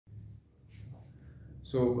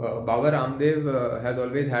So Baba Ramdev has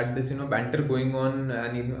always had this, banter going on,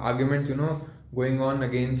 and even arguments, going on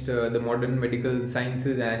against the modern medical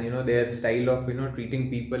sciences, and their style of treating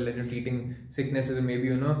people and treating sicknesses, and maybe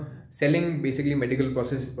selling basically medical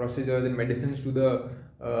procedures and medicines to the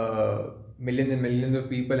millions and millions of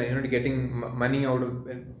people, and getting money out of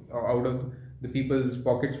the people's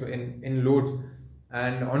pockets in loads.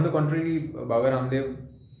 And on the contrary, Baba Ramdev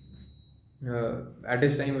at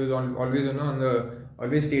his time was always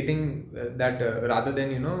always stating that rather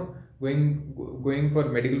than going for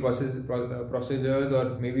medical procedures,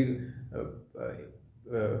 or maybe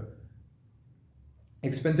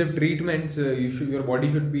expensive treatments, your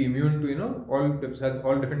body should be immune to all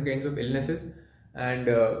different kinds of illnesses, and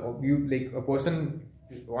you, like, a person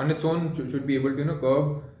on its own should be able to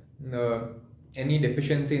curb any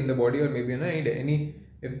deficiency in the body, or maybe any,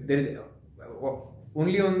 if there is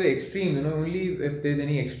only on the extreme, only if there is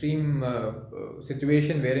any extreme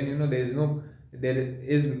situation wherein there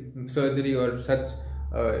is surgery or such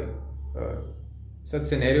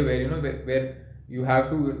scenario where where you have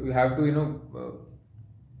to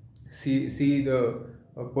see the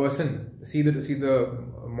person, see the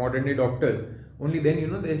modern day doctors. Only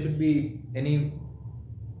then there should be any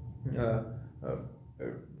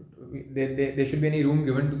there should be any room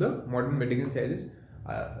given to the modern medical sciences.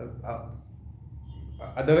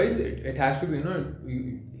 Otherwise, it has to be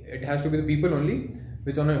it has to be the people only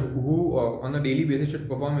which on a daily basis should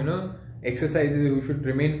perform exercises, who should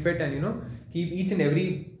remain fit, and keep each and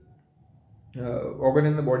every organ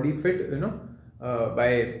in the body fit,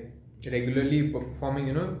 by regularly performing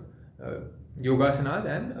yogasanas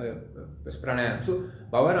and pranayam. So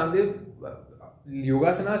Baba Ramdev,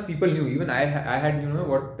 yogasanas people knew. Even I had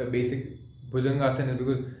what the basic bhujangasana is,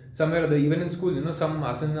 because somewhere or other, even in school, some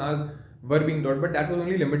asanas were being taught, but that was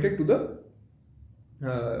only limited to the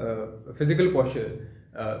physical posture.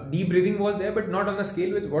 Deep breathing was there, but not on the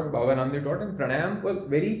scale with what Baba Ramdev taught, and pranayam was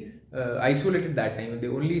very isolated that time. They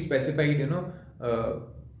only specified,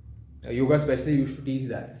 yoga specialists used to teach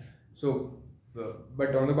that. So,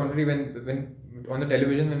 but on the contrary, when on the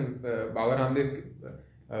television, when Baba Ramdev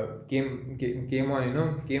came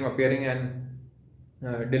appearing and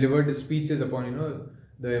delivered his speeches upon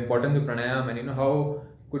the importance of pranayam, and how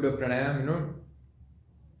could a pranayam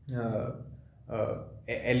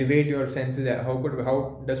elevate your senses, how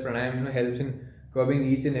does pranayam helps in curbing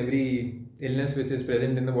each and every illness which is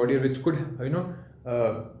present in the body, or which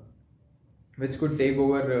could take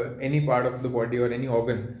over any part of the body or any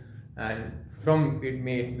organ. And from it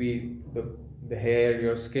may be the hair,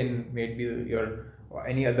 your skin, maybe your or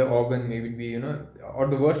any other organ, maybe it be or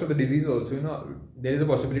the worst of the disease also, there is a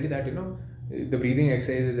possibility that the breathing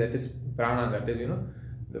exercises, that is prana, that is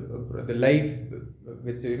the life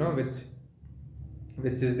which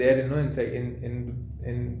which is there inside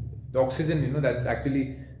in the oxygen, that's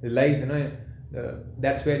actually the life,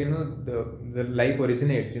 that's where the life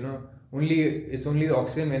originates. It's only the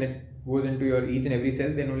oxygen, when it goes into your each and every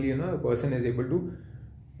cell, then only a person is able to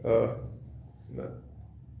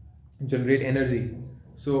generate energy.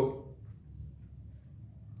 So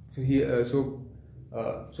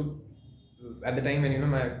at the time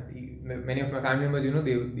when many of my family members,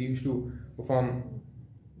 they used to perform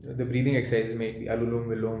the breathing exercises, maybe Alulom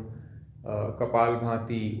Vilom, Kapal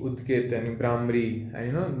Bhati, Udkit, and Brahmari,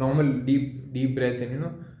 and normal deep breaths,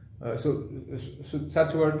 and so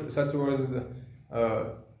such was the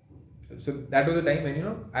so that was the time when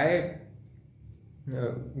I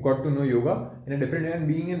got to know yoga in a different way, and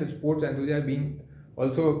being in the sports enthusiast, being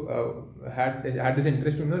also had this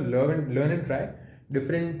interest to learn and try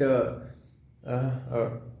different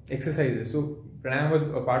exercises. So pranayam was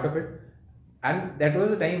a part of it, and that was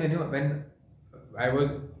the time when I was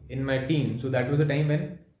in my teens. So that was the time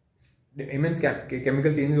when the immense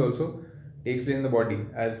chemical changes also takes place in the body.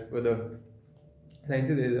 As per the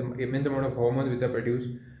sciences, there is an immense amount of hormones which are produced,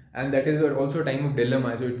 and that is also a time of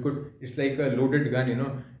dilemma. So it's like a loaded gun.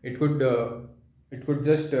 It could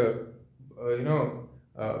just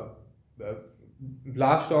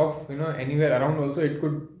blast off anywhere around. Also, it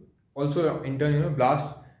could also in turn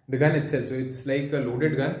blast the gun itself. So it's like a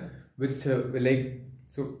loaded gun, which so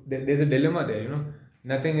there's a dilemma there.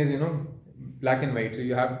 Nothing is black and white. So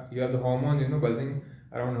you have the hormones buzzing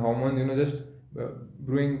around, hormones just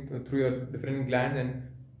brewing through your different glands, and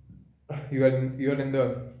you are in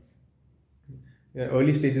the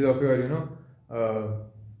early stages of your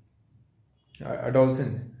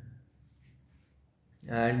adolescence,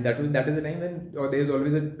 and that is the time when there is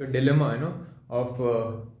always a dilemma of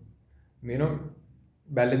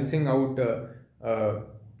balancing out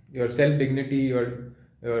your self dignity, your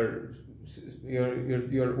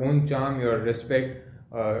own charm, your respect,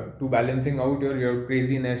 to balancing out your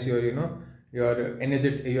craziness, your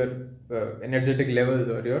energetic levels,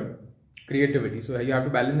 or your creativity. So you have to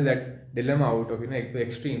balance that dilemma out of the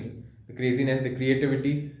extreme, the craziness, the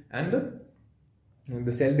creativity, and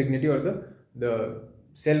the self dignity, or the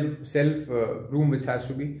self room which has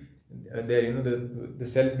to be there, the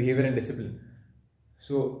self behavior and discipline.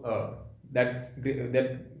 So that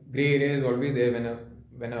gray area is always there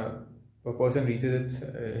when a person reaches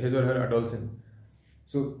his or her adolescence.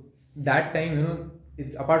 So that time,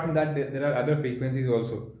 it's apart from that, there are other frequencies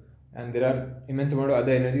also, and there are immense amount of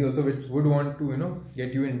other energy also which would want to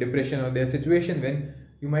get you in depression, or there's a situation when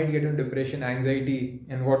you might get in depression, anxiety,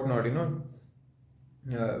 and whatnot.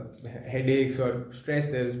 Headaches or stress.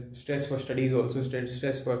 There's stress for studies also,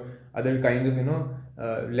 stress for other kinds of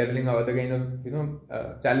leveling up, other kind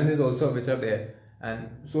of challenges also which are there, and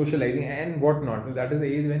socializing and whatnot. So that is the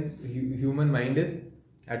age when human mind is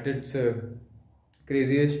at its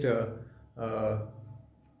craziest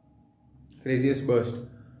burst.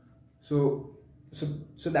 So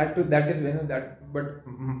that is when that. But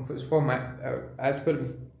for my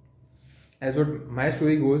as what my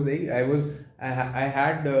story goes, like I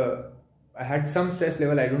had some stress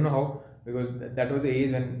level. I don't know how, because that was the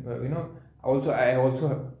age when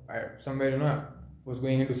I somewhere was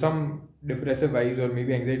going into some depressive vibes or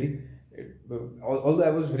maybe anxiety. Although I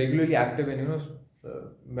was regularly active in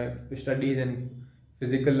my studies and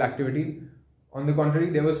physical activities, on the contrary,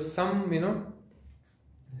 there was some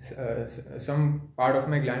part of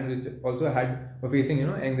my gland which also were facing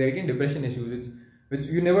anxiety and depression issues, which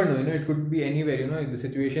you never know. It could be anywhere. The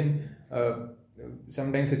situation,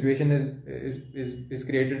 sometimes situation is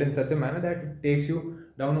created in such a manner that it takes you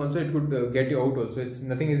down. Also, it could get you out. Also,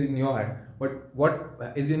 nothing is in your hand. But what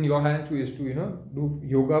is in your hands is to do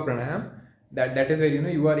yoga, pranayam. That is where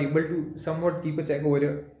you are able to somewhat keep a check over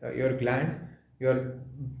your glands, your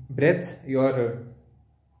breaths, your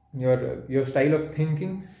style of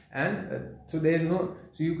thinking, and so there is no.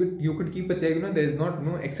 So you could keep a check. There is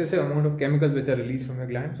no excessive amount of chemicals which are released from your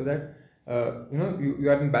gland, so that you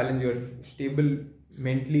are in balance. You are stable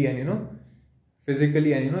mentally and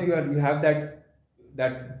physically, and you have that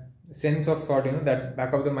sense of thought. That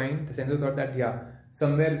back of the mind, the sense of thought that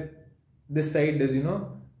somewhere this side is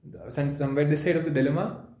somewhere this side of the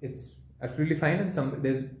dilemma, it's absolutely fine, and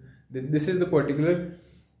this is the particular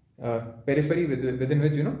periphery within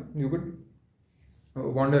which you could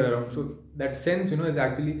wander around. So that sense is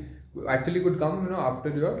actually could come after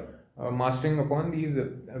your mastering upon these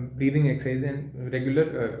breathing exercises and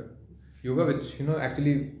regular yoga, which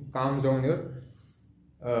actually calms down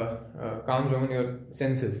your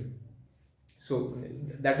senses. So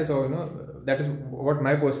that is how that is what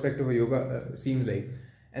my perspective of yoga seems like.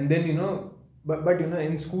 And then but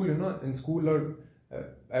in school or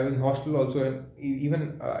I was in hostel also, and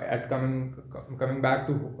even at coming back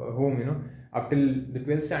to home, up till the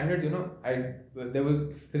 12th standard, there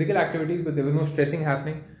was physical activities, but there was no stretching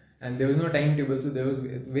happening, and there was no timetable. So there was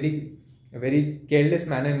a very careless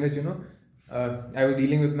manner in which I was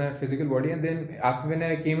dealing with my physical body. And then after, when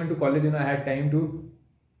I came into college, I had time to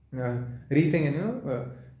rethink and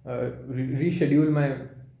reschedule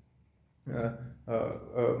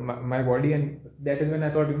my body, and that is when I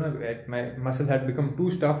thought my muscles had become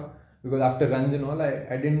too stuffed, because after runs and all,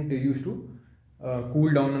 I didn't used to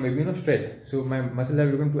cool down or maybe stretch. So my muscles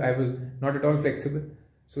had become I was not at all flexible.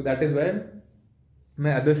 So that is where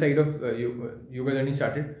my other side of yoga journey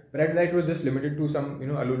started. But at that, it was just limited to some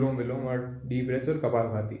Alulom Vilom or deep breaths or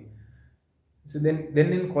Kapalbhati. So then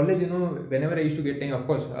in college, whenever I used to get time, of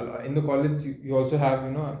course, in the college you also have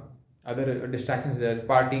other distractions there,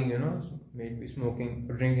 partying, maybe smoking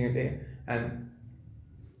or drinking a day, and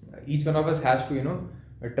each one of us has to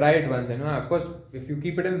try it once. And of course, if you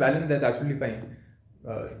keep it in balance, that's absolutely fine.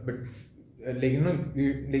 But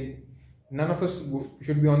none of us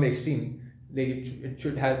should be on the extreme. It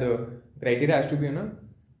should have the criteria has to be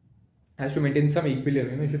has to maintain some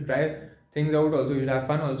equilibrium. You should try things out also. You should have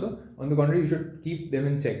fun also. On the contrary, you should keep them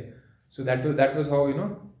in check. So that was how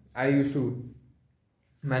I used to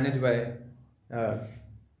manage by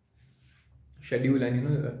schedule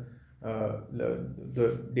and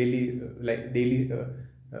the daily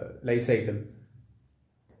life cycle.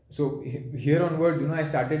 So here onwards, I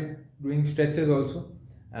started doing stretches also,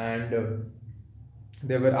 and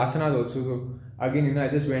there were asanas also. So again, I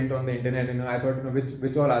just went on the internet. I thought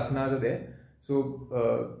which all asanas are there,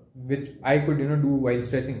 so which I could do while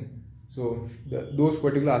stretching. So those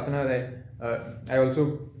particular asanas I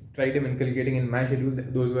also tried them inculcating in my schedule.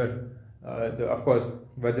 Those were of course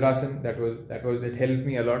Vajrasan. That helped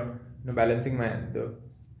me a lot, balancing my the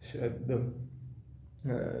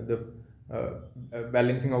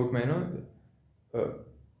balancing out my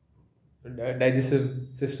digestive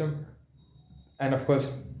system, and of course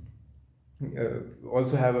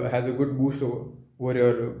also has a good boost over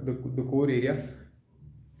the core area.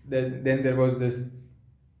 Then there was this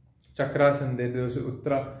Chakrasana, then there was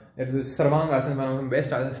Uttara, there was Sarvangasana, one of the best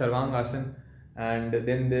asanas, Sarvangasana, and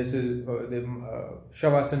then this is the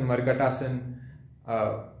Shavasana, Markatasana,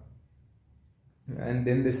 and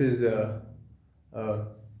then this is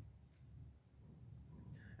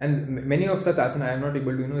and many of such asana I am not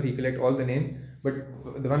able to recollect all the names, but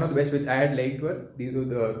the one of the best which I had liked were the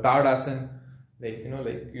Tadasana, like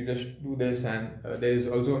like you just do this, and there is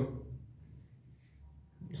also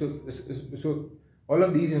so all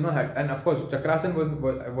of these had, and of course Chakrasana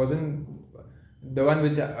wasn't the one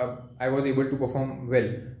which I was able to perform well,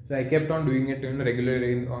 so I kept on doing it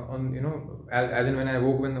regularly on as and when I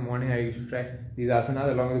woke up in the morning, I used to try these asanas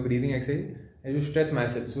along with the breathing exercise. I used to stretch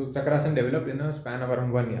myself. So Chakrasana developed in a span of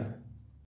around 1 year.